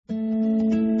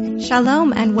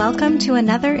Shalom and welcome to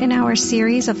another in our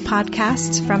series of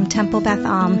podcasts from Temple Beth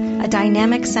Am, a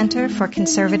dynamic center for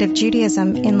conservative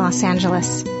Judaism in Los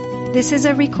Angeles. This is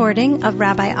a recording of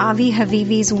Rabbi Avi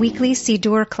Havivi's weekly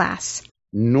Siddur class.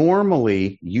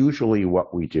 Usually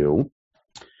what we do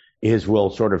is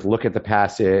we'll sort of look at the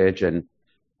passage and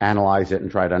analyze it and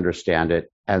try to understand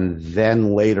it, and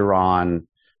then later on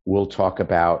we'll talk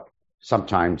about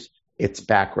sometimes its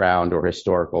background or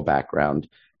historical background.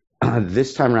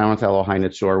 This time around with Elohai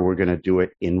Netzor, we're going to do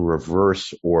it in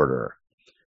reverse order.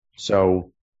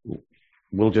 So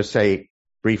we'll just say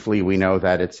briefly, we know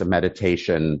that it's a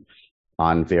meditation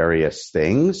on various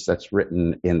things that's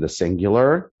written in the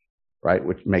singular, right,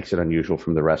 which makes it unusual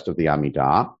from the rest of the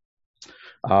Amidah.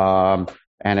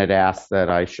 And it asks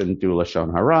that I shouldn't do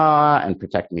Lashon Hara and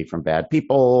protect me from bad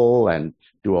people and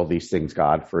do all these things,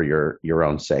 God, for your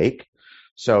own sake.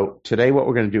 So today what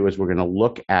we're going to do is we're going to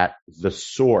look at the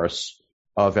source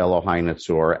of Elohai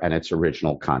Netzor and its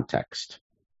original context.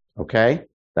 Okay?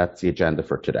 That's the agenda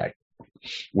for today,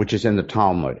 which is in the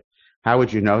Talmud. How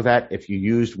would you know that? If you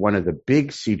used one of the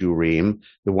big Sidurim,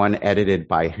 the one edited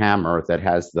by Hammer that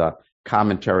has the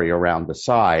commentary around the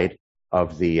side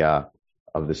of the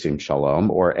Sim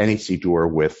Shalom, or any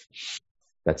Sidur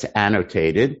that's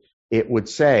annotated, it would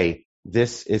say,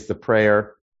 this is the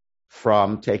prayer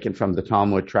taken from the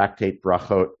Talmud Tractate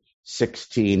Brachot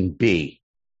 16b.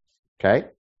 Okay?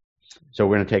 So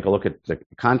we're going to take a look at the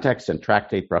context and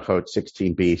Tractate Brachot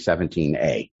 16b,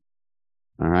 17a.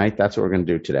 All right? That's what we're going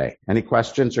to do today. Any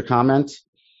questions or comments?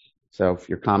 So if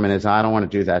your comment is, I don't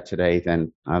want to do that today,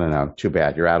 then I don't know. Too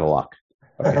bad. You're out of luck.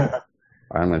 Okay.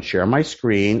 I'm going to share my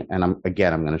screen, and I'm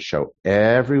going to show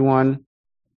everyone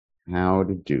how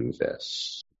to do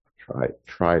this.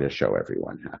 Try to show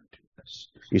everyone how to do this.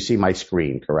 You see my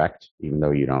screen, correct? Even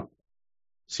though you don't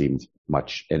see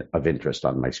much of interest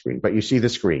on my screen. But you see the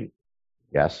screen.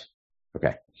 Yes?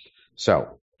 Okay.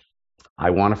 So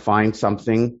I want to find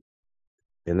something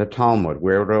in the Talmud.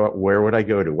 Where would I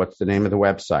go to? What's the name of the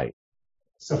website?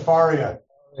 Sefaria.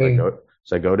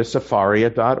 So I go to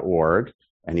sefaria.org.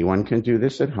 Anyone can do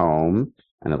this at home.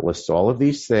 And it lists all of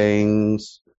these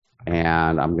things.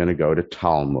 And I'm going to go to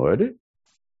Talmud.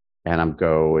 And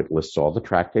it lists all the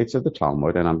tractates of the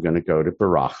Talmud, and I'm going to go to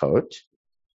Barachot,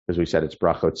 because we said it's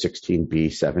Brachot 16b,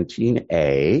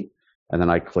 17a, and then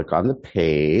I click on the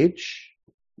page,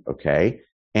 okay?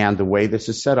 And the way this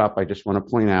is set up, I just want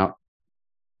to point out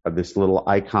this little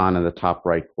icon in the top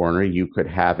right corner. You could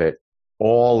have it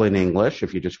all in English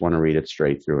if you just want to read it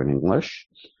straight through in English.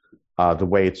 The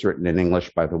way it's written in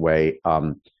English, by the way,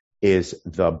 is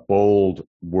the bold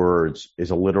words is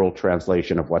a literal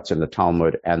translation of what's in the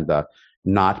Talmud, and the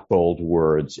not bold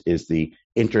words is the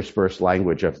interspersed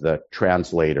language of the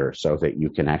translator, so that you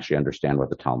can actually understand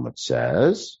what the Talmud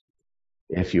says.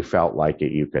 If you felt like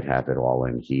it, you could have it all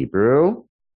in Hebrew.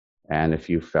 And if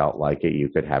you felt like it, you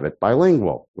could have it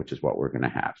bilingual, which is what we're going to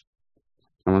have.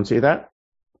 Someone see that?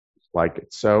 Like,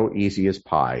 it's so easy as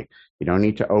pie. You don't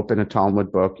need to open a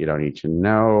Talmud book. You don't need to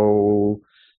know.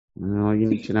 All you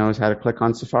need to know is how to click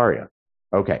on Sefaria.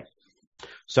 Okay.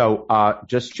 So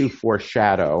just to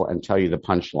foreshadow and tell you the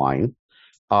punchline,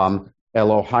 Elohai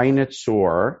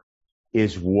Netzor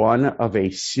is one of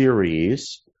a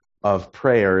series of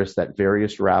prayers that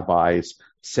various rabbis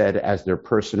said as their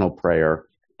personal prayer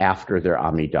after their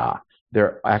Amidah.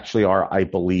 There actually are, I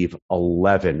believe,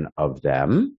 11 of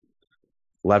them,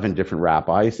 11 different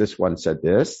rabbis. This one said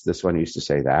this. This one used to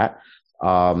say that.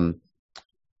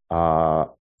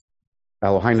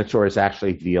 Elohai Netzor is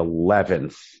actually the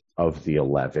 11th of the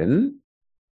 11.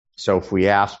 So if we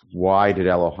ask, why did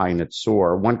Elohai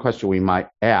Netzor, one question we might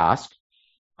ask,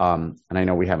 and I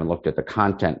know we haven't looked at the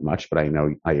content much, but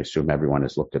I assume everyone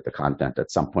has looked at the content at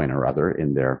some point or other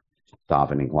in their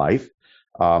davening life.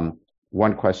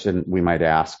 One question we might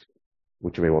ask,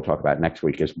 which maybe we'll talk about next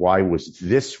week, is why was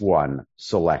this one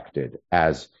selected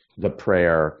as the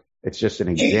prayer? It's just an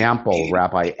example.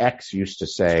 Rabbi X used to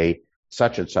say,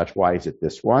 such and such, why is it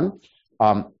this one?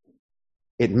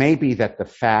 It may be that the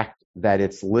fact that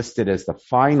it's listed as the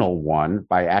final one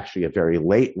by actually a very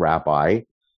late rabbi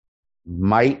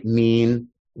might mean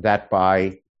that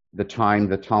by the time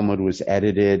the Talmud was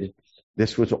edited,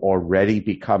 this was already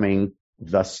becoming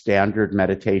the standard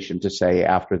meditation to say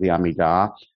after the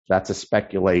Amidah. That's a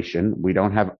speculation. We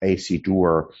don't have a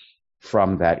Sidur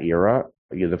from that era.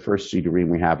 The first Sidurim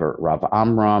we have are Rav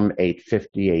Amram,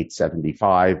 850,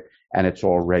 875, and it's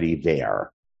already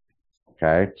there.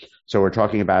 Okay? So we're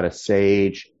talking about a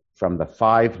sage from the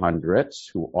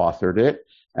 500s who authored it,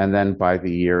 and then by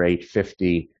the year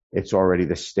 850, it's already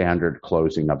the standard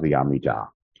closing of the Amidah.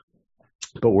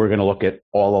 But we're going to look at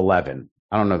all 11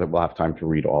 I don't know that we'll have time to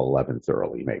read all 11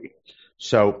 thoroughly, maybe.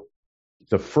 So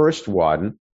the first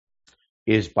one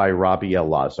is by Rabbi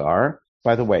Elazar.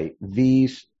 By the way,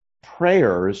 these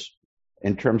prayers,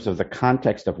 in terms of the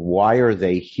context of why are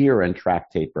they here in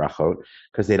Tractate Brachot,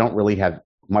 because they don't really have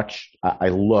much, I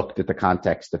looked at the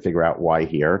context to figure out why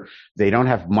here. They don't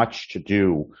have much to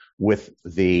do with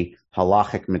the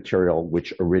halachic material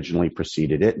which originally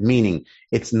preceded it, meaning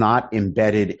it's not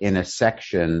embedded in a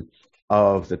section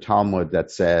of the Talmud that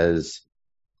says,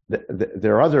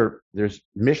 there's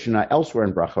Mishnah elsewhere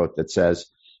in Brachot that says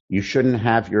you shouldn't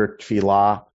have your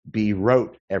tefillah be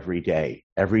rote every day.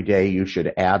 Every day you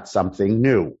should add something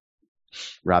new.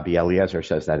 Rabbi Eliezer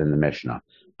says that in the Mishnah,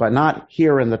 but not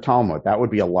here in the Talmud. That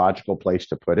would be a logical place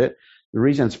to put it. The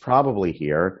reason it's probably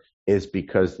here is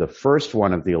because the first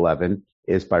one of the 11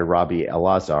 is by Rabbi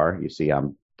Elazar. You see,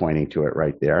 I'm pointing to it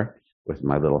right there with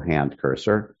my little hand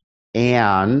cursor.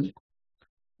 And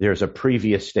there's a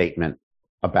previous statement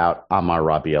about Amar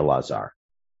Rabbi Elazar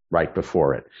right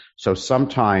before it. So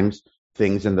sometimes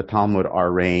things in the Talmud are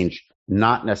arranged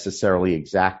not necessarily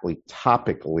exactly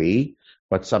topically,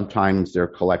 but sometimes they're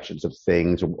collections of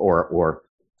things or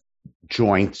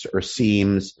joints or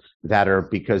seams that are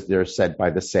because they're said by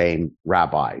the same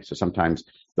rabbi. So sometimes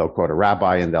they'll quote a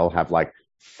rabbi and they'll have like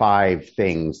 5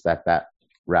 things that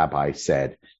rabbi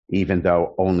said, even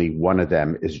though only one of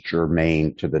them is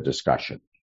germane to the discussion.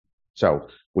 So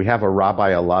we have a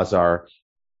Rabbi Elazar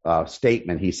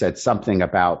statement. He said something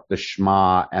about the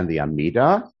Shema and the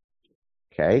Amidah.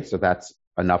 Okay, so that's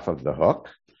enough of the hook.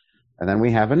 And then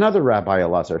we have another Rabbi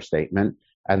Elazar statement,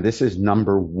 and this is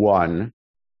number 1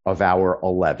 of our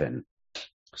 11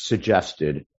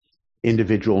 suggested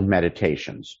individual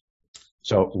meditations.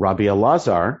 So Rabbi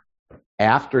Elazar,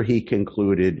 after he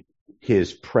concluded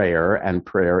his prayer, and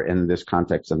prayer in this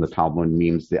context in the Talmud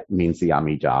means the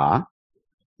Amidah,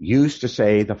 used to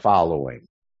say the following: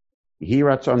 Yehi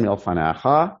ratzon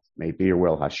milfanecha, may be your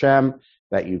will, Hashem,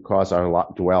 that you cause our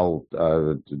lot dwell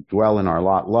in our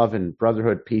lot, love and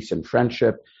brotherhood, peace and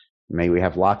friendship. May we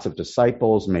have lots of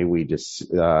disciples. May we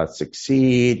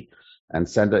succeed, and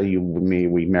may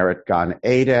we merit Gan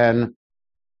Eden,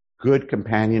 good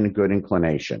companion, good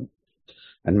inclination.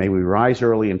 And may we rise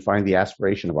early and find the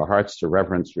aspiration of our hearts to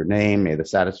reverence your name. May the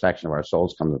satisfaction of our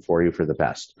souls come before you for the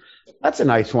best. That's a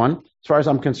nice one. As far as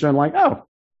I'm concerned,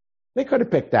 they could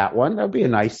have picked that one. That would be a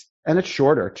nice, and it's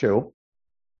shorter too.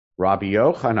 Rabbi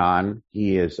Yochanan,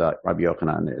 Rabbi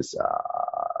Yochanan is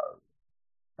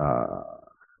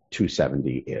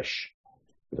 270-ish,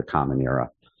 the Common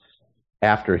Era.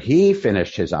 After he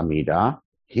finished his Amidah,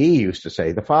 he used to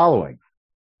say the following: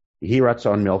 Yehi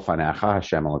ratzon milfanecha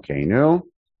Hashem Elokeinu,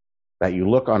 that you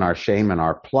look on our shame and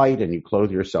our plight, and you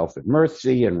clothe yourself with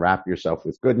mercy, and wrap yourself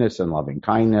with goodness and loving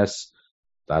kindness.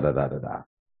 Rabbi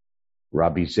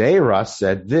Zera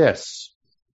said this,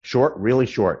 short, really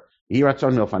short: Yehi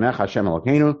ratzon milfanecha Hashem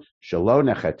Elokeinu, shelo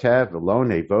nechetev v'lo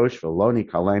nevosh v'lo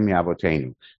nikalem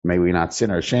mi'avotenu. May we not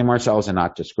sin or shame ourselves and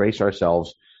not disgrace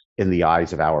ourselves in the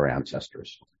eyes of our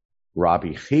ancestors.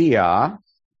 Rabbi Chia,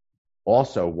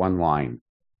 also one line: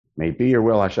 May be your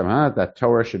will, Hashem, that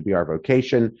Torah should be our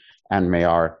vocation, and may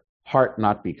our heart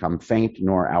not become faint,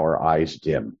 nor our eyes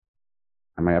dim.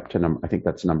 Am I up to I think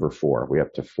that's number 4. Are we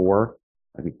up to 4?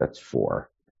 I think that's 4.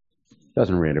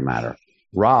 Doesn't really matter.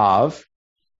 Rav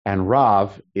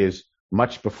is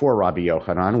much before Rabbi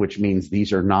Yochanan, which means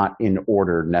these are not in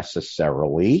order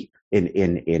necessarily,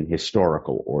 in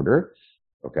historical order,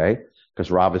 okay? Because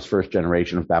Rav is first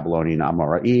generation of Babylonian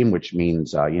Amoraim, which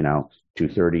means,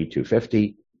 230,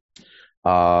 250.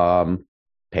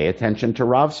 Pay attention to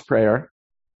Rav's prayer.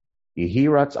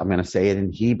 Yehi ratz, I'm going to say it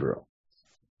in Hebrew.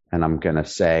 And I'm going to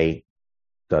say,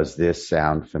 does this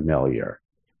sound familiar?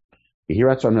 Yehi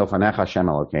ratzon milfanecha Hashem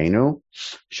Elokeinu,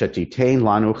 shetitein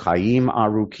lanu chayim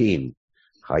arukim,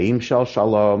 chayim shel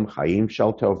shalom, chayim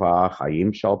shel tova,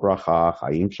 chayim shel bracha,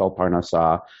 chayim shel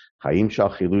parnasa, chayim shel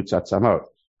chilutz atzamot,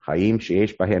 chayim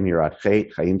sheyesh bahem yirat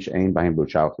chet, chayim she'ein bahem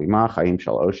bucha uchlima, chayim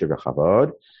shel osher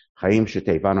v'chavod, chayim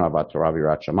shetevanu avat Torah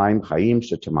v'yirat shamayim, chayim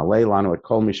shetemalei lanu et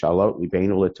kol mishalot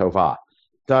libeinu l'tova.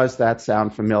 Does that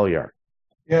sound familiar?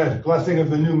 Yes, blessing of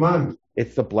the new month.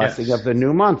 It's the blessing of the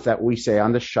new month that we say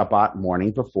on the Shabbat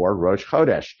morning before Rosh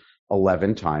Chodesh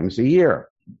 11 times a year.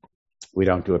 We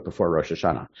don't do it before Rosh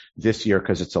Hashanah. This year,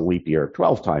 because it's a leap year,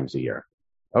 12 times a year.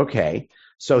 Okay,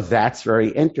 so that's very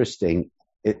interesting.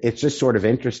 It's just sort of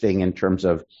interesting in terms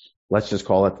of, let's just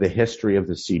call it the history of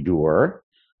the Siddur.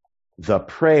 The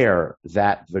prayer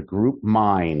that the group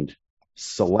mind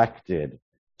selected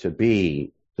to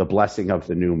be the blessing of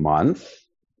the new month,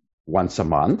 once a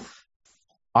month,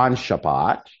 on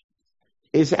Shabbat,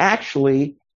 is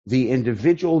actually the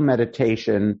individual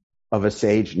meditation of a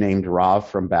sage named Rav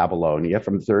from Babylonia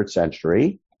from the 3rd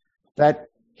century that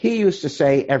he used to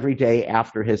say every day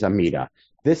after his Amida.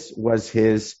 This was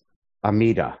his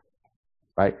Amida,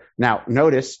 right? Now,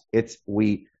 notice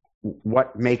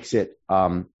what makes it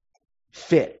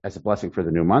fit as a blessing for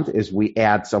the new month is we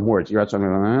add some words.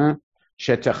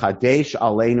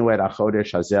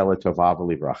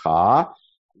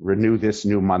 Renew this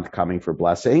new month coming for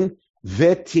blessing.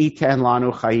 V'titen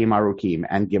lanu chayim arukim,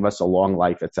 and give us a long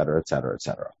life, etc., etc.,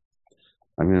 etc.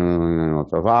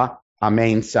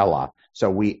 Amen. Selah.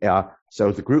 So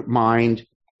the group mind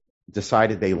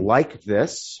decided they liked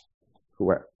this.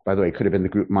 By the way, it could have been the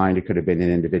group mind, it could have been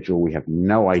an individual. We have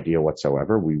no idea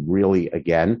whatsoever. We really,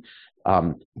 again,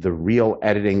 the real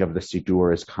editing of the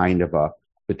Siddur is kind of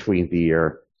between the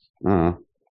year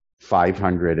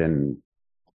 500 and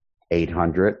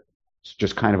 800. It's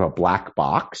just kind of a black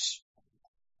box.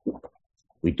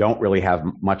 We don't really have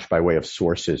much by way of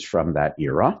sources from that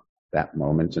era, that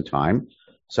moment in time.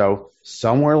 So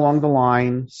somewhere along the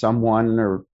line, someone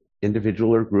or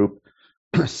individual or group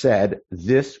said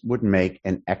this would make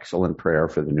an excellent prayer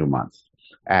for the new month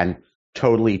and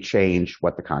totally change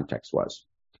what the context was.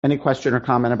 Any question or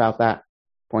comment about that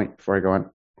point before I go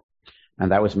on?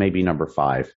 And that was maybe number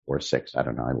 5 or 6. I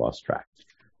don't know. I lost track.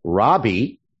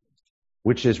 Rabbi,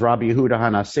 which is Rabbi Yehuda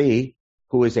Hanasi,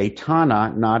 who is a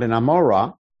Tana, not an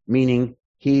Amora, meaning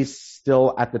he's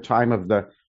still at the time of the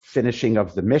finishing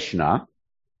of the Mishnah,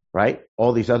 right?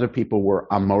 All these other people were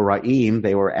Amoraim.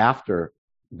 They were after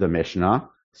the Mishnah,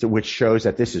 so which shows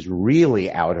that this is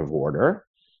really out of order.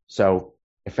 So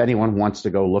if anyone wants to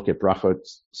go look at Brachot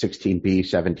 16b,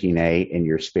 17a in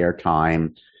your spare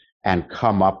time and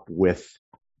come up with,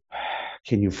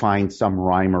 can you find some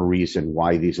rhyme or reason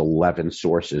why these 11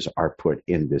 sources are put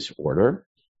in this order?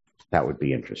 That would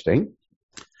be interesting.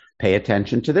 Pay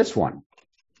attention to this one.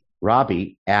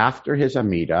 Rabbi, after his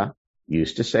Amida,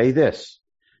 used to say this.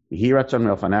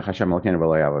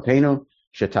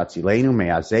 Shetatzilenu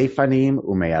me'azei fanim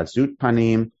u'me'azut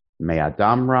panim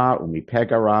me'adamra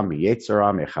u'mipegara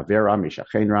mi'yetzara me'chavera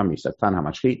mi'shachenra mi'satan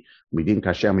hamashchit u'midin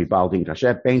kasher u'mibal din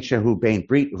kasher bein shehu bein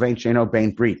brit u'vein sheno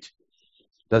bein brit.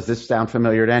 Does this sound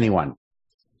familiar to anyone?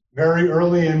 Very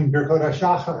early in Birkot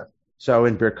HaShachar. So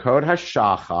in Birkot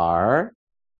HaShachar,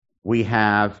 we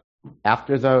have,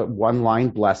 after the one-line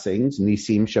blessings,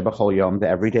 Nisim Shebachol Yom, the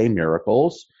everyday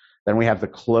miracles, then we have the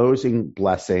closing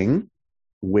blessing,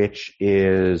 which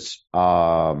is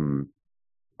a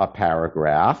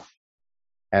paragraph,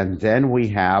 and then we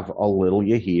have a little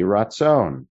Yehi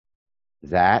Ratzon.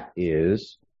 That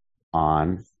is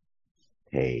on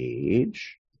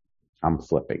page, I'm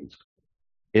flipping.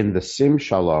 In the Sim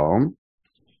Shalom,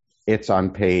 it's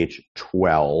on page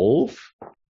 12,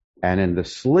 and in the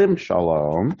Slim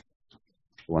Shalom,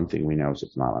 one thing we know is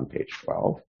it's not on page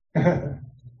 12.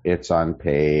 It's on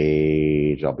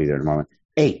page, I'll be there in a moment,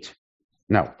 8.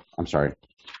 No, I'm sorry.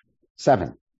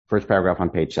 7. First paragraph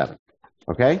on page 7.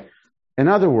 Okay? In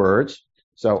other words,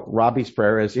 so Rabbi's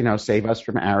prayer is, save us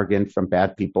from arrogance, from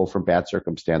bad people, from bad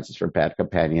circumstances, from bad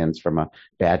companions, from a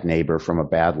bad neighbor, from a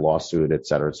bad lawsuit, et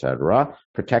cetera, et cetera.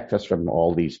 Protect us from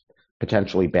all these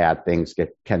potentially bad things that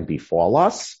can befall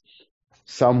us.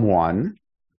 Someone,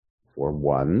 or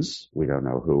ones, we don't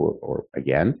know who, or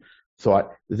again,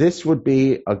 thought this would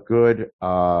be a good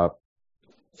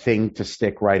thing to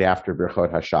stick right after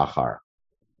Birchot HaShachar.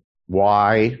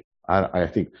 Why? I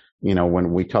think,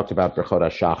 when we talked about Birchot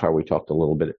HaShachar, we talked a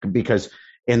little bit, because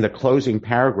in the closing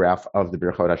paragraph of the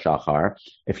Birchot HaShachar,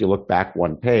 if you look back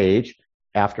one page,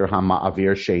 after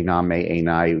Hama'avir Sheina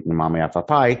Me'enai Namame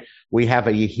Afapai, we have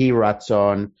a Yehi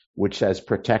Ratzon, which says,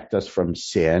 protect us from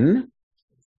sin.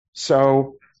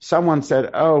 So someone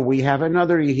said, we have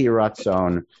another Yehi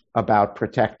Ratzon about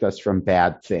protect us from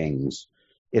bad things.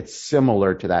 It's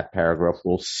similar to that paragraph.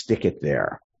 We'll stick it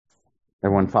there.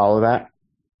 Everyone follow that?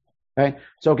 Okay.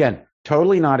 So again,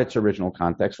 totally not its original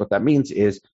context. What that means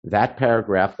is that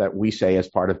paragraph that we say as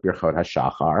part of Birchot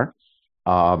HaShachar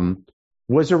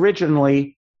was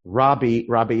originally Rabbi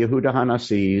Yehuda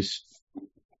Hanasi's,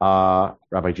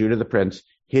 Rabbi Judah the Prince,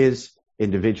 his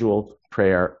individual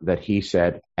prayer that he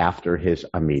said after his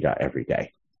Amida every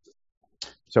day.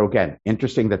 So again,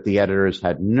 interesting that the editors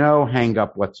had no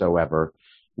hang-up whatsoever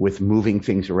with moving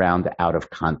things around out of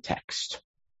context,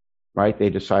 right? They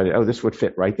decided, this would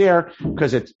fit right there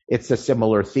because it's a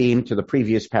similar theme to the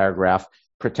previous paragraph,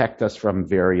 protect us from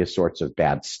various sorts of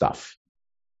bad stuff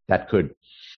that could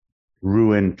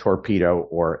ruin, torpedo,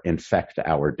 or infect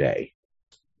our day.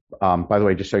 By the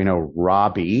way, just so you know,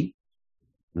 Rabbi,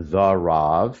 the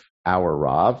Rav, our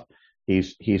Rav,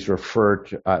 He's referred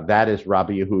to, that is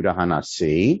Rabbi Yehuda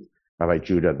Hanasi, Rabbi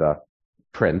Judah the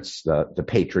prince, the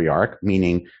patriarch,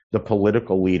 meaning the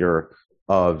political leader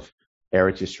of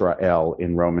Eretz Yisrael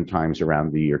in Roman times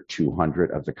around the year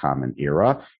 200 of the Common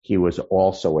Era. He was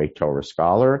also a Torah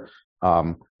scholar.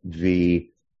 The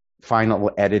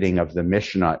final editing of the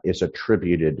Mishnah is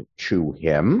attributed to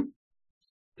him.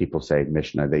 People say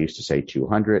Mishnah, they used to say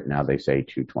 200, now they say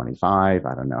 225.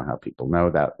 I don't know how people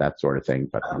know that sort of thing,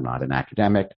 but I'm not an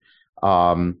academic.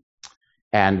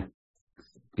 And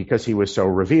because he was so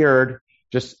revered,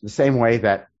 just the same way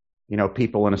that,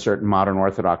 people in a certain modern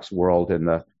Orthodox world in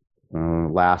the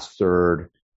last third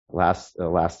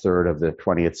of the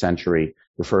 20th century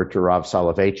referred to Rav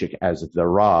Soloveitchik as the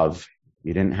Rav.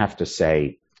 You didn't have to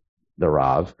say the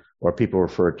Rav. Or people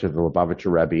referred to the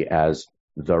Lubavitcher Rebbe as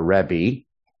the Rebbe,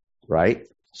 right?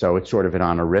 So it's sort of an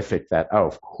honorific that,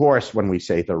 of course, when we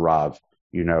say the Rav,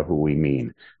 you know who we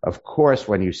mean. Of course,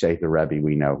 when you say the Rebbe,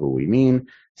 we know who we mean.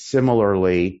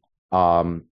 Similarly,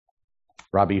 Rabbi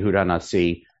Yehuda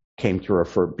Nasi came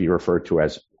to be referred to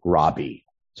as Rabbi.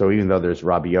 So even though there's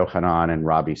Rabbi Yochanan and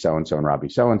Rabbi so-and-so and Rabbi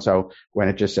so-and-so, when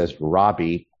it just says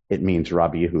Rabbi, it means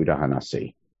Rabbi Yehuda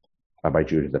Hanasi, Rabbi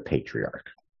Judah the Patriarch.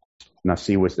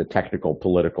 Nasi was the technical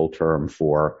political term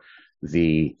for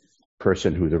the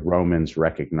person who the Romans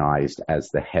recognized as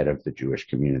the head of the Jewish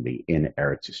community in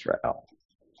Eretz Yisrael.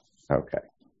 Okay.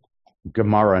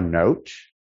 Gemara note,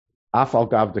 Afal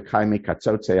gav dekaimi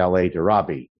katzotze alei de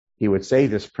Rabbi. He would say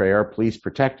this prayer, please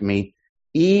protect me,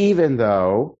 even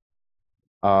though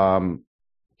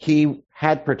he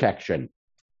had protection,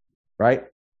 right?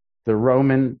 The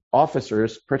Roman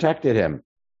officers protected him.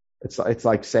 It's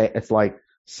like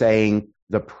saying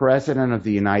the president of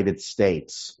the United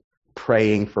States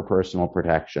praying for personal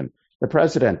protection. The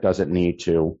president doesn't need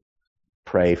to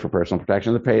pray for personal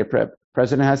protection. The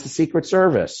president has the Secret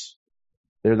Service.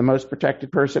 They're the most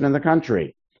protected person in the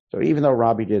country. So even though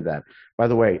Rabbi did that, by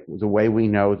the way we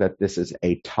know that this is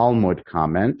a Talmud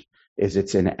comment is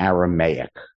it's in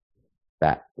Aramaic,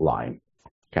 that line.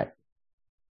 Okay.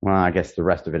 Well, I guess the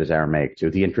rest of it is Aramaic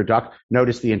too.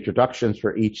 Notice the introductions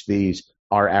for each of these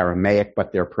are Aramaic,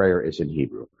 but their prayer is in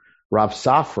Hebrew. Rav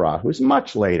Safra, who's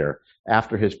much later,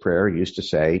 after his prayer, used to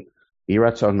say,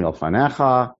 Iratzon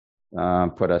milfanecha,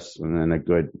 put us in a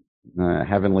good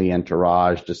heavenly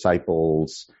entourage,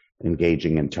 disciples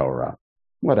engaging in Torah,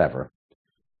 whatever.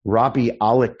 Rabbi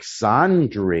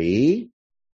Alexandri,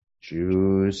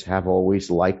 Jews have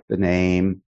always liked the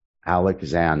name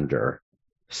Alexander,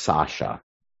 Sasha.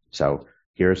 So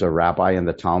here's a rabbi in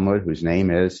the Talmud whose name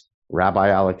is Rabbi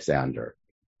Alexander.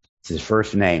 It's his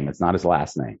first name. It's not his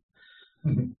last name.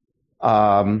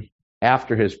 Mm-hmm.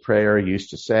 After his prayer, he used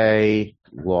to say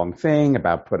a long thing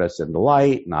about put us in the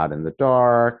light, not in the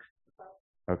dark.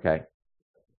 Okay.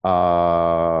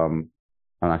 I'm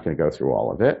not going to go through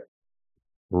all of it.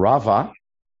 Rava,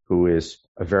 who is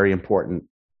a very important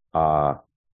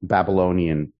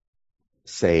Babylonian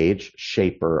sage,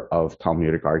 shaper of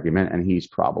Talmudic argument, and he's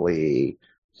probably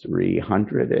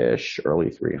 300-ish, early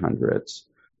 300s.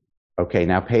 Okay,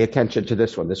 now pay attention to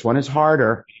this one. This one is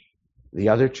harder. The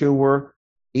other two were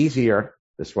easier.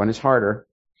 This one is harder.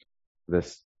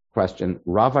 This question,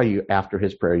 Rava, after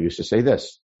his prayer, used to say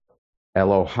this: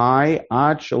 Elohai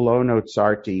ad shelo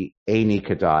notzarti eini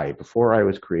kadai. Before I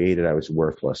was created, I was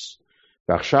worthless.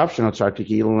 V'achshav shenotzarti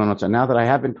ki lo notzarti. Now that I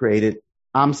have been created,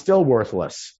 I'm still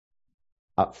worthless.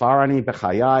 Farani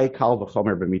b'chayai kal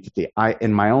v'chomer b'mitati.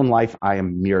 In my own life, I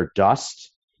am mere dust.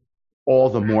 All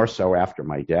the more so after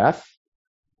my death.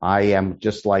 I am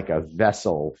just like a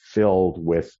vessel filled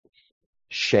with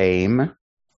shame.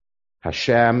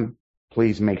 Hashem,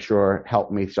 please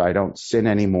help me so I don't sin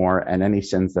anymore, and any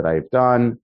sins that I've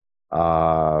done,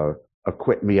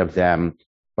 acquit me of them,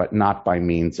 but not by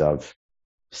means of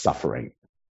suffering.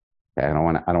 Okay, I don't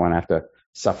want to have to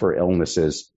suffer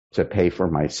illnesses to pay for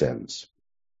my sins.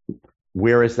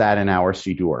 Where is that in our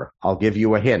Siddur? I'll give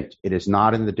you a hint. It is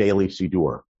not in the daily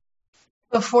Siddur.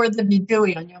 Before the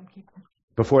Vidui on Yom Kippur.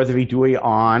 Before the Vidui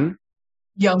on?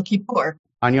 Yom Kippur.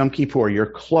 On Yom Kippur, you're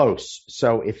close.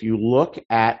 So if you look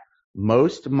at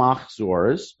most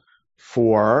machzors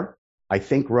for, I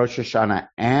think, Rosh Hashanah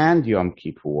and Yom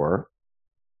Kippur,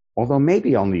 although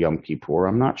maybe only Yom Kippur,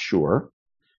 I'm not sure,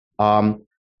 the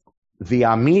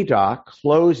Amidah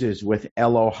closes with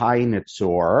Elohai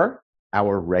Nitzor,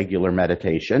 our regular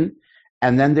meditation,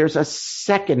 and then there's a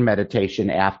second meditation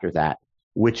after that,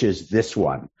 which is this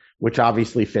one, which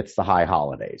obviously fits the high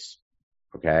holidays.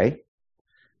 Okay?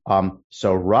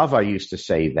 So Rava used to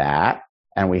say that,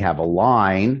 and we have a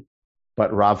line,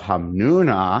 but Rav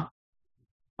Hamnuna,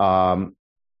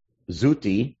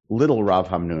 Zuti, little Rav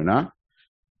Hamnuna,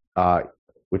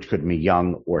 which could be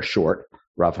young or short,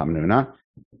 Rav Hamnuna.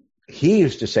 He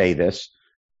used to say this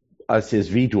as his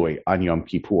vidui on Yom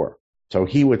Kippur. So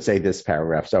he would say this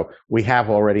paragraph. So we have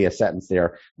already a sentence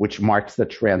there which marks the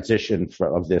transition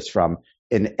of this from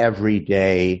an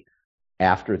everyday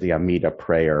after the Amida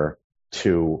prayer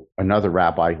to another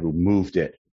rabbi who moved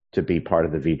it to be part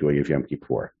of the vidui of Yom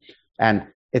Kippur. And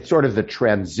it's sort of the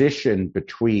transition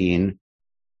between,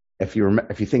 if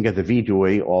you think of the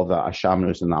vidui, all the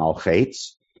ashamnus and the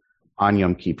al-chaitz on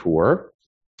Yom Kippur,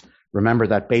 remember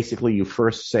that basically you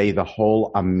first say the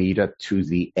whole Amida to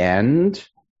the end,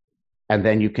 and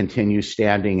then you continue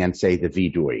standing and say the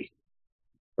vidui,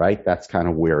 right? That's kind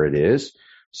of where it is.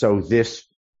 So this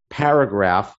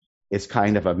paragraph is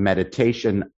kind of a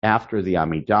meditation after the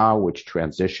Amidah, which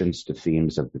transitions to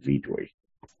themes of the vidui.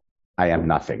 I am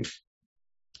nothing.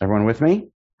 Everyone with me?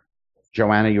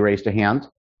 Joanna, you raised a hand.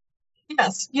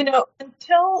 Yes,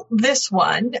 until this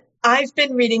one, I've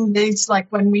been reading these, like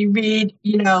when we read,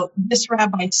 this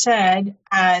rabbi said,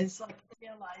 as like I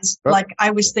realized, like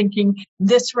I was thinking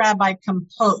this rabbi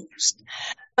composed.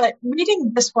 But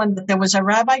reading this one, that there was a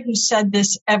rabbi who said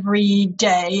this every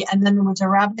day, and then there was a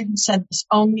rabbi who said this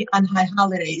only on high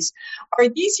holidays. Are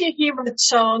these Yehi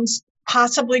Ratzonos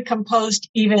possibly composed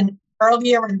even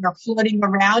earlier and they're floating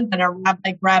around and a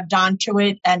rabbi grabbed onto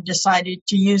it and decided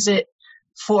to use it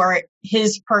for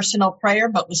his personal prayer,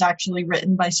 but was actually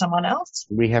written by someone else?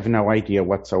 We have no idea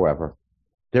whatsoever.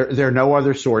 There are no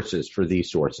other sources for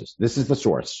these sources. This is the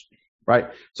source, right?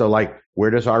 So like,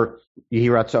 where does our Yehi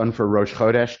Ratzon for Rosh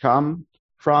Chodesh come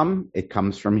from? It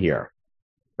comes from here,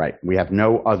 right? We have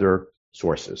no other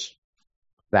sources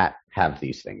that have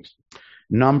these things.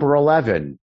 Number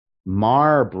 11,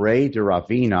 Mar Brei de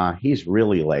Ravina. He's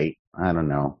really late. I don't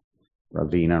know.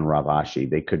 Ravina and Rav Ashi,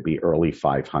 they could be early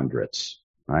 500s,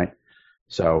 right?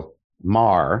 So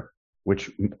Mar, which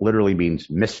literally means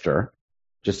Mr.,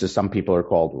 just as some people are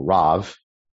called Rav.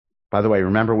 By the way,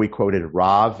 remember we quoted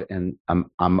Rav, and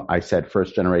I said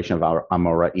first generation of our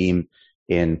Amoraim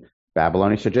in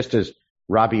Babylonia. So just as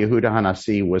Rabbi Yehuda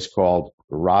Hanasi was called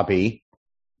Rabbi,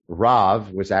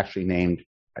 Rav was actually named,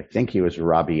 I think he was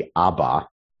Rabbi Abba,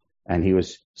 and he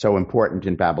was so important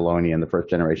in Babylonia in the first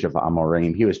generation of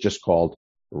Amoraim, he was just called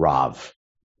Rav.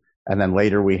 And then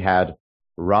later we had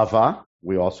Rava,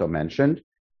 we also mentioned,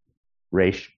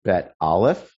 Resh Bet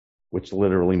Aleph, which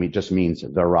literally just means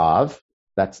the Rav.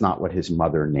 That's not what his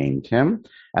mother named him.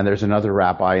 And there's another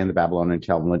rabbi in the Babylonian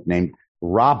Talmud named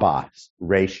Rabbah,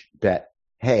 Resh Bet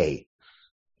Hey,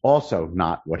 also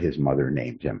not what his mother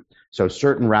named him. So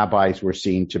certain rabbis were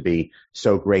seen to be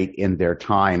so great in their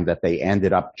time that they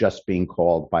ended up just being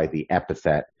called by the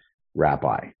epithet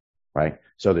rabbi, right?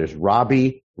 So there's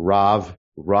Rabbi, Rav,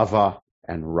 Rava,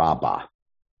 and Rabbah.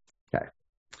 Okay.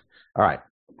 All right.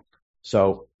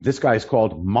 So this guy's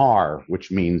called Mar,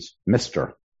 which means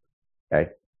Mr. Okay.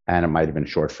 And it might have been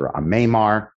short for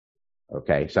Amemar.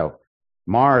 Okay. So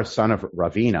Mar, son of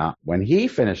Ravina, when he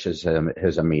finishes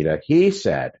his Amida, he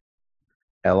said,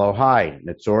 Elohai,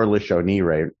 Nitzor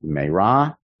Lishoni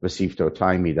Meira,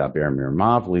 Vesiftotai Midaber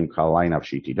Mirmav, Lim Kalai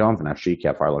Nafshi Tidom, Nafshi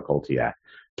Kefar Lakol Tieh.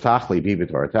 Tachli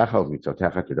Bibitoratecha,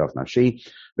 Vitotecha Tidov Nafshi,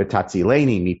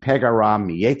 Vitatzileni, Mi Pegara,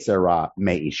 Mi Yetzera,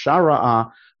 Me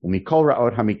Ishara, Umikol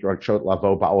Raot Hamikrakshot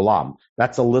Lavo Ba'olam.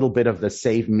 That's a little bit of the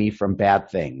save me from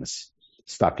bad things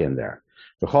stuck in there.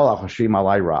 So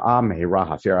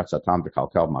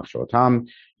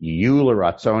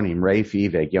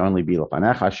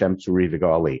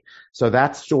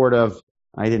that's sort of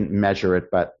I didn't measure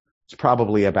it, but it's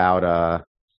probably about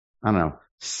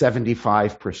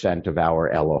 75% of our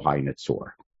Elohai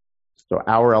Nitzor. So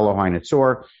our Elohai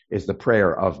Nitzor is the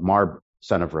prayer of Mar,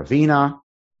 son of Ravina,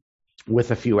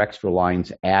 with a few extra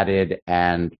lines added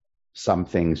and some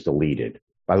things deleted.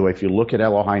 By the way, if you look at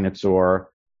Elohai Nitzor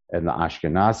and the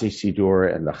Ashkenazi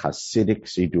Sidur and the Hasidic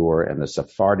Sidur and the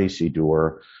Sephardi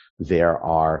Sidur, there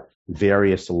are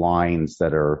various lines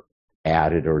that are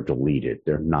added or deleted.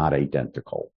 They're not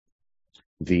identical.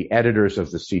 The editors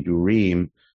of the Sidurim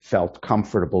felt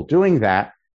comfortable doing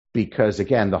that because,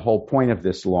 again, the whole point of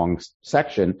this long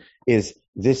section is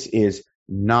this is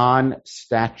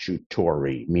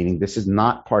non-statutory, meaning this is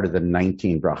not part of the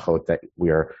 19 brachot that we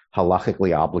are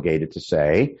halachically obligated to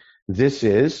say. This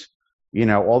is,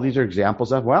 all these are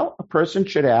examples of, a person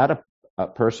should add,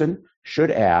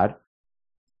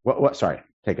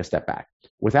 take a step back.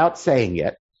 Without saying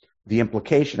it, the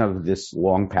implication of this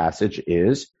long passage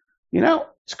is,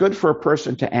 it's good for a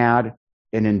person to add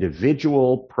an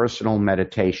individual personal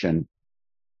meditation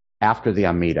after the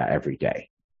Amida every day.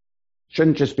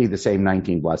 Shouldn't just be the same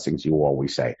 19 blessings you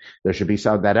always say. There should be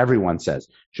some that everyone says.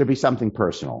 Should be something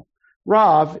personal.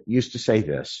 Rav used to say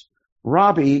this.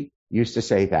 Rabbi used to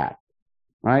say that,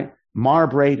 right? Mar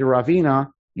Breder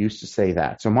Ravina used to say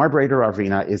that. So Mar Breder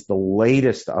Ravina is the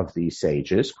latest of these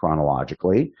sages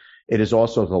chronologically. It is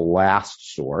also the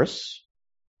last source,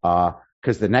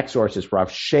 because the next source is Rav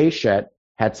Sheshet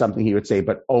had something he would say,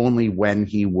 but only when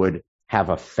he would have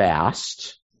a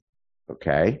fast.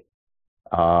 Okay.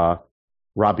 Rabbi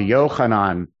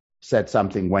Yochanan said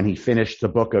something when he finished the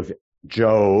book of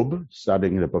Job,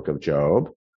 studying the book of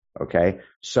Job. Okay.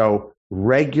 So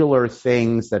regular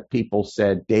things that people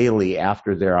said daily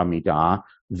after their Amidah.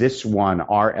 This one,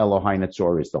 our Elohai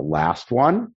Netzor, is the last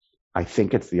one. I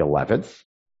think it's the 11th.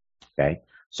 Okay.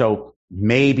 So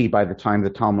maybe by the time the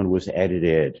Talmud was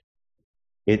edited,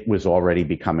 it was already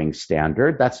becoming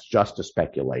standard. That's just a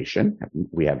speculation.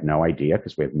 We have no idea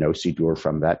because we have no Sidur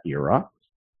from that era.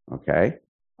 Okay.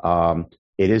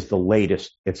 It is the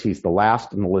latest. He's the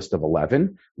last in the list of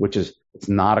 11, it's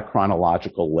not a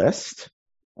chronological list.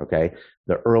 Okay.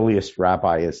 The earliest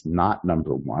rabbi is not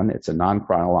number one. It's a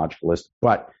non-chronological list,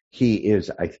 but he is,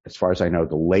 as far as I know,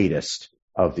 the latest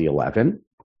of the 11.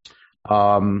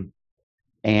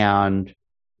 And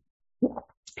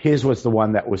his was the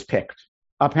one that was picked,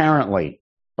 apparently,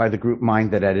 by the group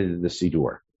mind that edited the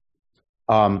Sidur.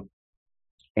 And,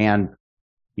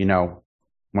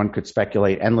 one could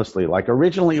speculate endlessly. Like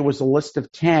originally it was a list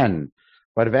of 10,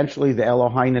 but eventually the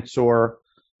Elohai Netzor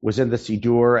was in the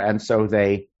Sidur, and so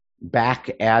they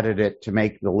back added it to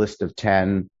make the list of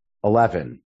 10,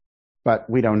 11. But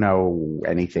we don't know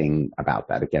anything about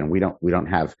that. Again, we don't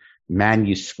have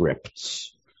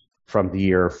manuscripts from the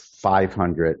year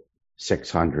 500,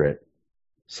 600,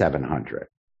 700,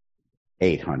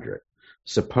 800.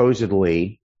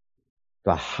 Supposedly,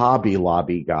 the Hobby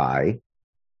Lobby guy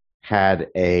had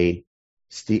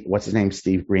what's his name?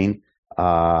 Steve Green,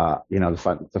 the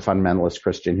fundamentalist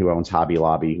Christian who owns Hobby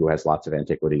Lobby, who has lots of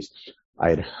antiquities. I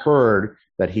had heard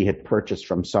that he had purchased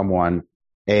from someone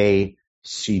a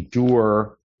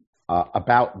Sidur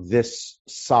about this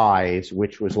size,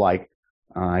 which was like,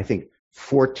 I think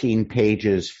 14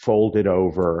 pages folded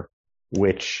over,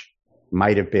 which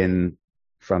might have been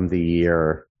from the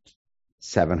year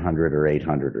 700 or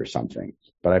 800 or something.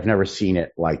 But I've never seen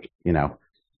it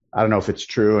I don't know if it's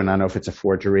true, and I don't know if it's a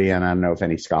forgery, and I don't know if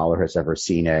any scholar has ever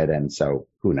seen it, and so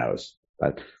who knows.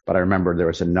 But I remember there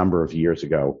was a number of years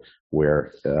ago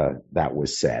where that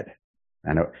was said.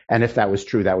 And if that was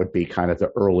true, that would be kind of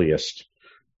the earliest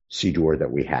Sidur that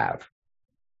we have.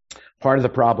 Part of the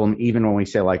problem, even when we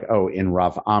say in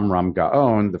Rav Amram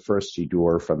Gaon, the first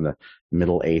Sidur from the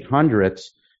middle 800s,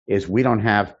 is we don't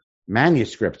have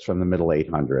manuscripts from the middle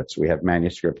 800s. We have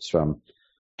manuscripts from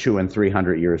 200 and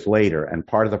 300 years later. And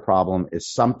part of the problem is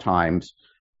sometimes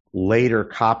later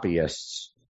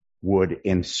copyists would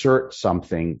insert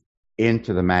something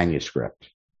into the manuscript.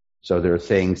 So there are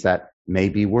things that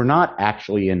maybe were not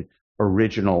actually in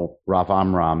original Rav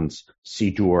Amram's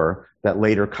Sidur that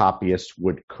later copyists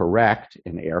would correct,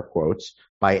 in air quotes,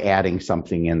 by adding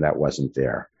something in that wasn't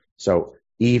there. So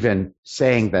even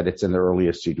saying that it's in the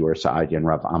earliest Sidur Sa'adia and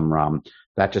Rav Amram,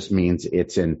 that just means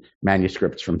it's in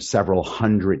manuscripts from several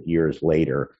hundred years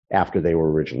later after they were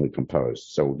originally composed.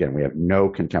 So again, we have no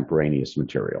contemporaneous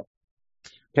material.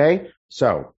 Okay,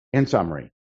 so in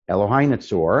summary, Elohai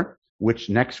Netzor, which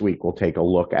next week we'll take a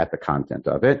look at the content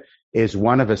of it, is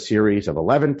one of a series of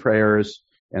 11 prayers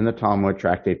in the Talmud,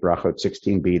 Tractate Brachot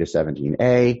 16b to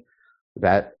 17a,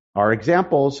 that are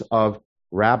examples of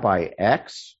Rabbi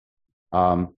X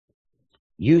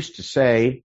used to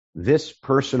say this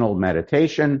personal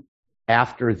meditation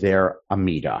after their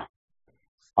Amidah.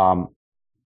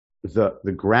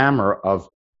 The grammar of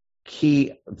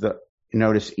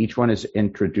notice each one is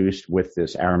introduced with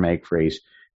this Aramaic phrase,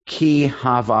 ki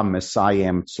hava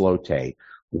mesayem tzlote,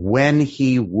 when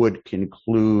he would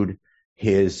conclude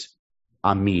his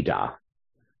Amidah.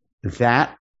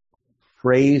 That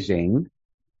phrasing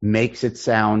makes it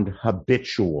sound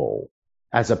habitual,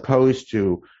 as opposed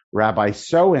to Rabbi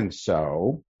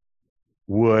so-and-so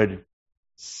would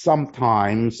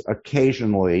sometimes,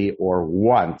 occasionally, or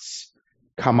once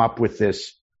come up with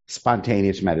this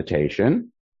spontaneous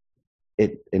meditation.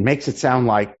 It makes it sound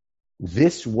like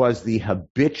this was the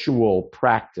habitual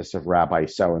practice of Rabbi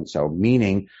so-and-so,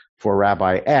 meaning for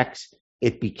Rabbi X,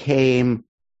 it became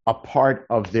a part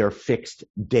of their fixed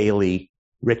daily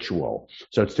ritual.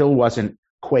 So it still wasn't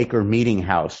Quaker meeting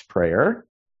house prayer,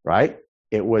 right?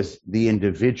 It was the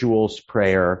individual's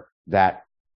prayer that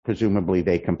presumably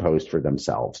they composed for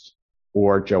themselves.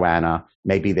 Or Joanna,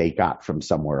 maybe they got from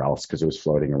somewhere else because it was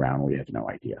floating around. We have no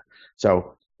idea.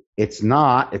 So it's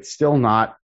still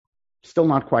not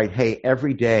quite, hey,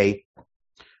 every day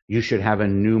you should have a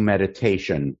new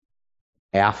meditation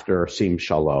after Sim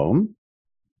Shalom,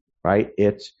 right?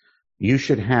 You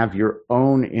should have your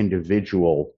own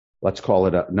individual, let's call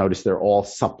it notice they're all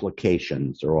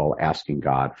supplications. They're all asking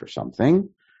God for something.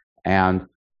 And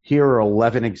here are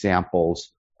 11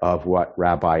 examples of what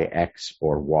Rabbi X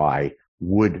or Y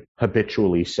would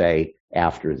habitually say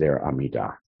after their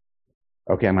Amidah.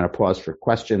 Okay, I'm going to pause for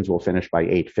questions. We'll finish by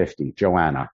 8:50.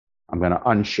 Joanna, I'm going to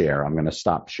unshare. I'm going to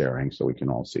stop sharing so we can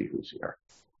all see who's here.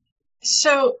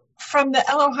 So from the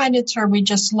Elohai Netzor we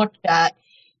just looked at,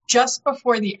 just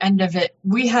before the end of it,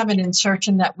 we have an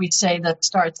insertion that we say that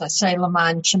starts, Aseh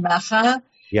Leman Shemecha.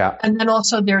 Yeah. And then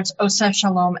also there's Oseh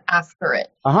Shalom after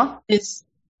it. Is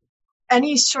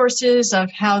any sources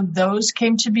of how those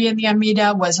came to be in the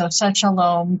Amidah? Was Oseh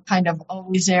Shalom kind of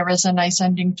always there as a nice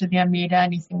ending to the Amidah?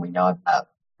 Anything we know about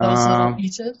those little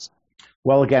pieces?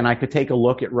 Well, again, I could take a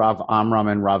look at Rav Amram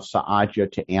and Rav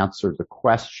Saadia to answer the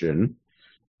question,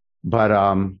 but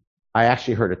I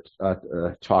actually heard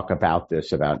a talk about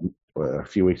this about a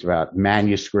few weeks about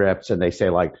manuscripts, and they say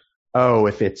like, oh,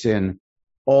 if it's in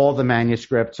all the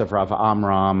manuscripts of Rav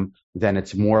Amram, then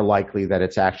it's more likely that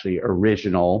it's actually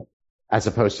original as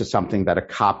opposed to something that a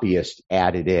copyist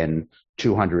added in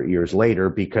 200 years later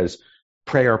because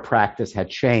prayer practice had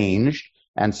changed.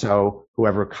 And so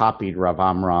whoever copied Rav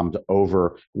Amram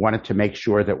over wanted to make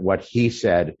sure that what he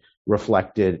said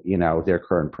reflected, their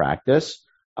current practice.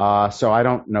 So I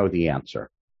don't know the answer.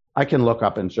 I can look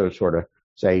up and sort of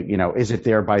say, is it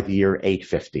there by the year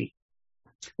 850?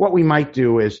 What we might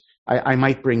do is I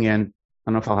might bring in,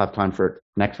 I don't know if I'll have time for it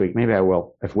next week. Maybe I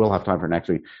will, if we'll have time for next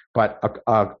week, but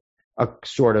a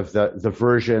sort of the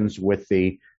versions with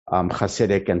the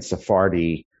Hasidic and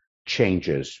Sephardi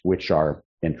changes, which are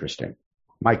interesting.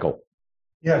 Michael.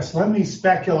 Yes, let me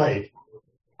speculate.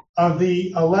 Of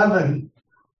the 11,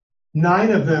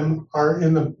 9 of them are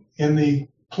in the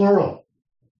plural.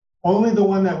 Only the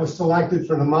one that was selected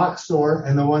for the Machzor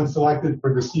and the one selected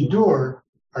for the Sidur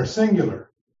are singular.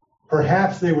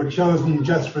 Perhaps they were chosen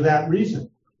just for that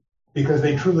reason, because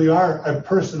they truly are a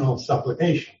personal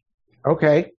supplication.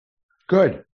 Okay,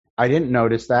 good. I didn't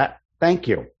notice that. Thank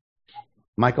you.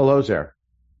 Michael Ozer.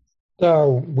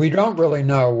 So we don't really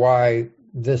know why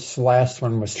this last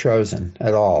one was chosen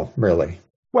at all, really.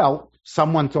 Well,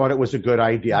 someone thought it was a good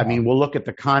idea. I mean, we'll look at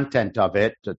the content of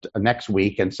it next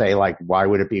week and say, like, why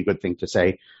would it be a good thing to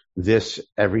say this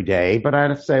every day? But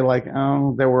I'd say, like,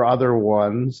 there were other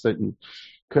ones that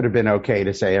could have been okay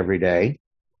to say every day.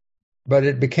 But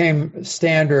it became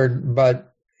standard,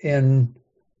 but in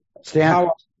standard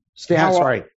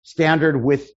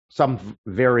with some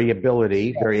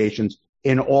variations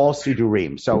in all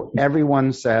Sidurim. So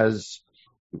everyone says,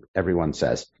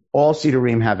 all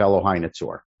Sidurim have Elohai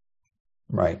Netzor.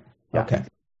 Right. Yeah. Okay.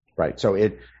 Right.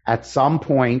 So at some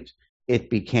point, it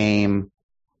became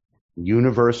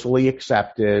universally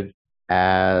accepted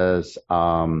as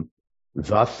the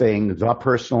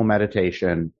personal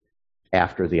meditation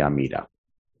after the Amidah,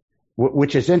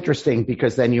 which is interesting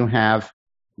because then you have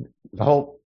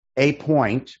a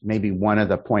point, maybe one of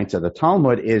the points of the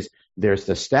Talmud is there's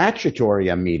the statutory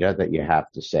Amidah that you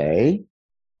have to say,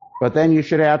 but then you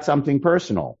should add something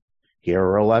personal. Here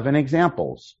are 11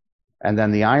 examples. And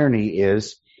then the irony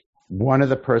is one of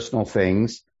the personal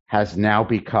things has now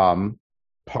become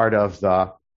part of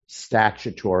the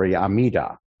statutory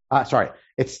Amidah.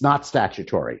 It's not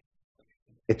statutory.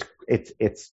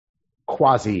 It's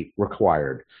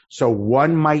quasi-required. So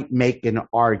one might make an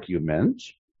argument.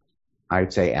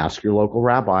 I'd say ask your local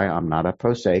rabbi. I'm not a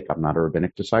posek. I'm not a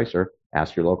rabbinic decisor.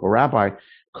 Ask your local rabbi.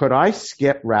 Could I just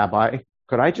skip Elohai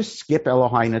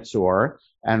Netzor?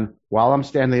 And while I'm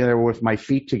standing there with my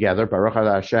feet together, Baruch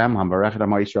Atah Hashem, Hambarech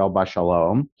Amo Yisrael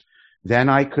Bashalom, then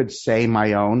I could say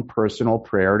my own personal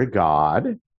prayer to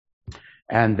God.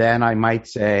 And then I might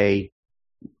say,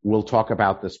 we'll talk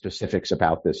about the specifics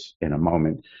about this in a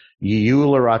moment. Yiyu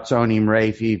l'ratzonim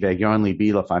reifi ve'yon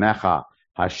libi lefanecha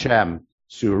Hashem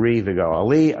suri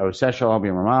v'go'ali oseh shalom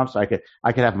b'mamav. So I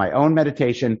could have my own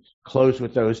meditation, close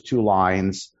with those 2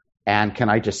 lines, and can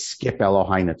I just skip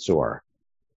Elohai Netzor?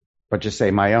 But just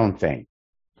say my own thing.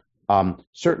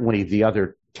 Certainly the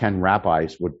other 10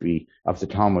 rabbis of the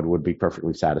Talmud would be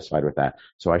perfectly satisfied with that.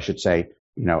 So I should say,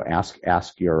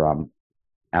 ask your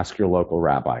local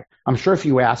rabbi. I'm sure if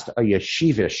you asked a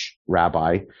yeshivish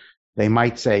rabbi, they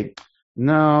might say,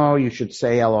 no, you should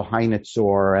say Elohai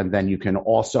Netzor, and then you can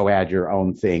also add your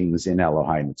own things in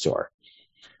Elohai Netzor.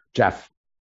 Jeff.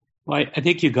 Well, I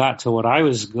think you got to what I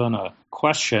was going to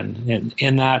question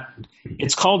in that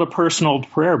it's called a personal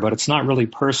prayer, but it's not really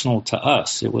personal to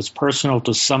us. It was personal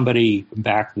to somebody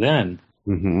back then.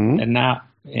 Mm-hmm. And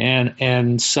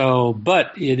And so,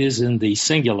 but it is in the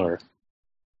singular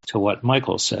to what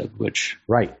Michael said, which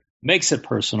right makes it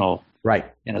personal,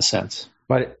 right, in a sense.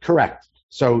 But correct.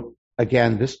 So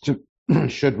again, this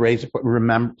should raise.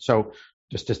 Remember, so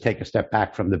just to take a step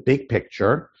back from the big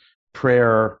picture,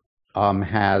 prayer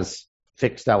has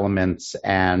fixed elements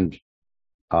and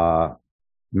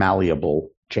malleable,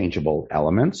 changeable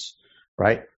elements,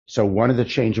 right? So one of the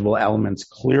changeable elements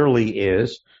clearly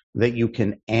is that you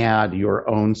can add your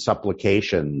own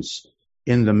supplications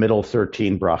in the middle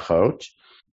 13 brachot,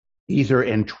 either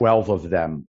in 12 of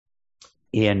them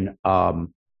in to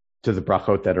the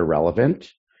brachot that are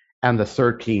relevant, and the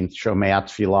 13th, Shomea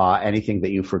Tfilah, anything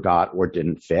that you forgot or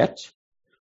didn't fit.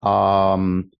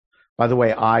 By the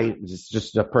way, this is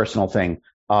just a personal thing.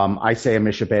 I say a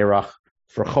Mishaberach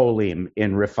for Cholim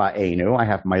in Rifa'enu. I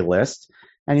have my list.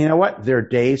 And you know what? There are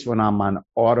days when I'm on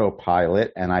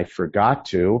autopilot and I forgot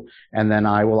to, and then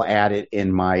I will add it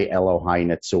in my Elohai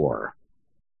Netzor.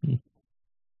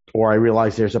 Or I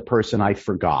realize there's a person I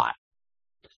forgot.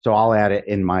 So I'll add it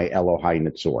in my Elohai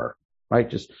Netzor.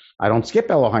 Right? I don't skip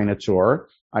Elohai Netzor.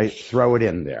 I throw it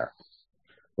in there.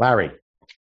 Larry.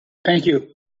 Thank you.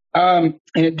 In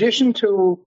addition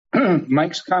to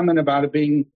Mike's comment about it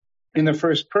being in the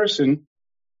first person,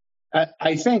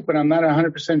 I think, but I'm not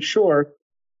 100% sure,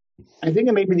 I think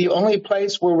it may be the only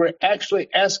place where we're actually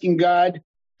asking God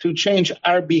to change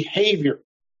our behavior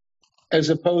as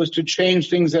opposed to change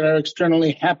things that are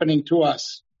externally happening to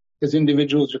us as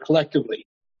individuals or collectively.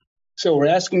 So we're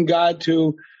asking God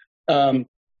to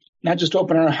not just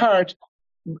open our heart,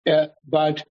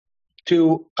 but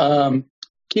to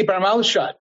keep our mouths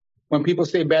shut when people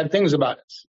say bad things about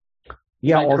us.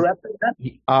 Yeah, Am I correct in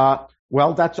that?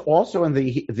 Well, that's also in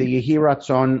the Yehi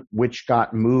Ratzon, which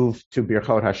got moved to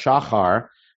Birchot HaShachar,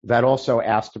 that also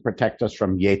asked to protect us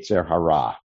from Yetzer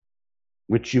Hara,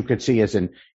 which you could see as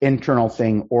an internal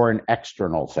thing or an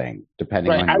external thing,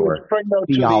 depending on your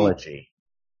theology.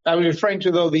 I was referring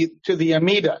to the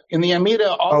Amida. In the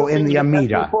Amida, in the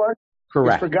Amida,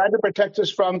 correct. For God to protect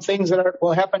us from things that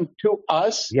will happen to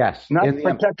us. Yes, not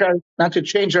to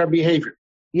change our behavior.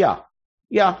 Yeah,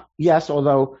 yes.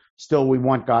 Although still, we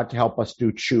want God to help us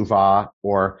do tshuva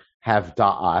or have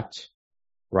da'at,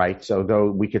 right? So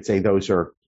though we could say those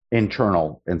are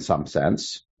internal in some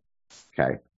sense.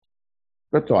 Okay,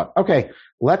 good thought. Okay,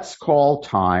 let's call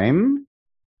time,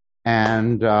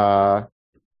 and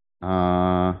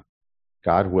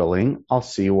God willing, I'll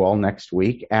see you all next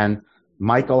week. And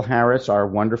Michael Harris, our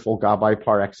wonderful Gabbai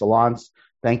par excellence,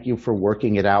 thank you for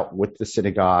working it out with the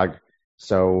synagogue.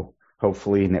 So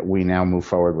hopefully we now move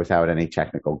forward without any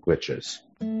technical glitches.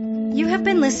 You have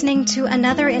been listening to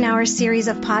another in our series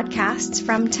of podcasts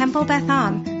from Temple Beth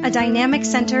Am, a dynamic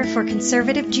center for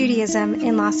conservative Judaism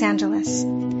in Los Angeles.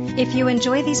 If you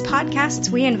enjoy these podcasts,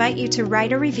 we invite you to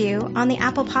write a review on the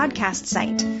Apple Podcast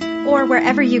site or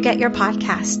wherever you get your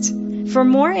podcasts. For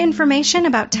more information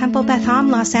about Temple Beth Am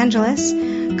Los Angeles,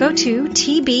 go to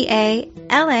tbala.org.